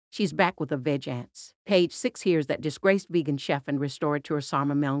She's back with a-veg-ance. Page 6 hears that disgraced vegan chef and restaurateur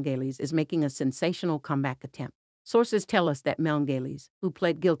Sarma Melngailis is making a sensational comeback attempt. Sources tell us that Melgailis, who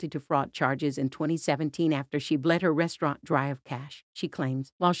pled guilty to fraud charges in 2017 after she bled her restaurant dry of cash, she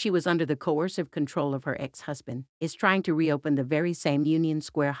claims, while she was under the coercive control of her ex-husband, is trying to reopen the very same Union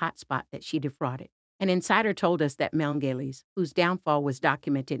Square hotspot that she defrauded. An insider told us that Melgailis, whose downfall was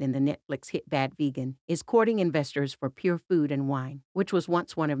documented in the Netflix hit Badvegan, is courting investors for Pure Food and Wine, which was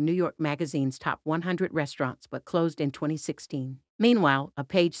once one of New York Magazine's top 100 restaurants but closed in 2016. Meanwhile, a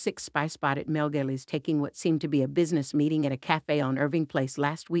Page 6 spy spotted Melgailis taking what seemed to be a business meeting at a cafe on Irving Place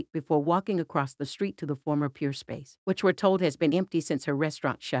last week before walking across the street to the former Pure space, which we're told has been empty since her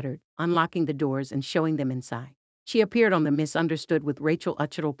restaurant shuttered, unlocking the doors and showing them inside. She appeared on the Misunderstood with Rachel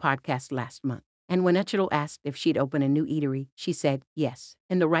Uchittle podcast last month. And when Uchittle asked if she'd open a new eatery, she said yes,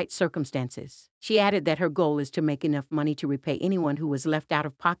 in the right circumstances. She added that her goal is to make enough money to repay anyone who was left out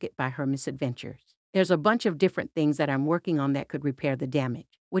of pocket by her misadventures. There's a bunch of different things that I'm working on that could repair the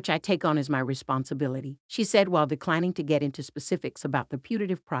damage, which I take on as my responsibility, she said while declining to get into specifics about the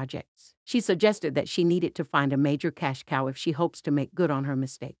putative projects. She suggested that she needed to find a major cash cow if she hopes to make good on her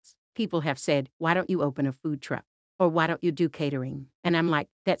mistakes. People have said, why don't you open a food truck? Or why don't you do catering? And I'm like,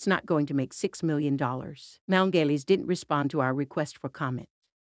 that's not going to make $6 million. Melgailis didn't respond to our request for comment.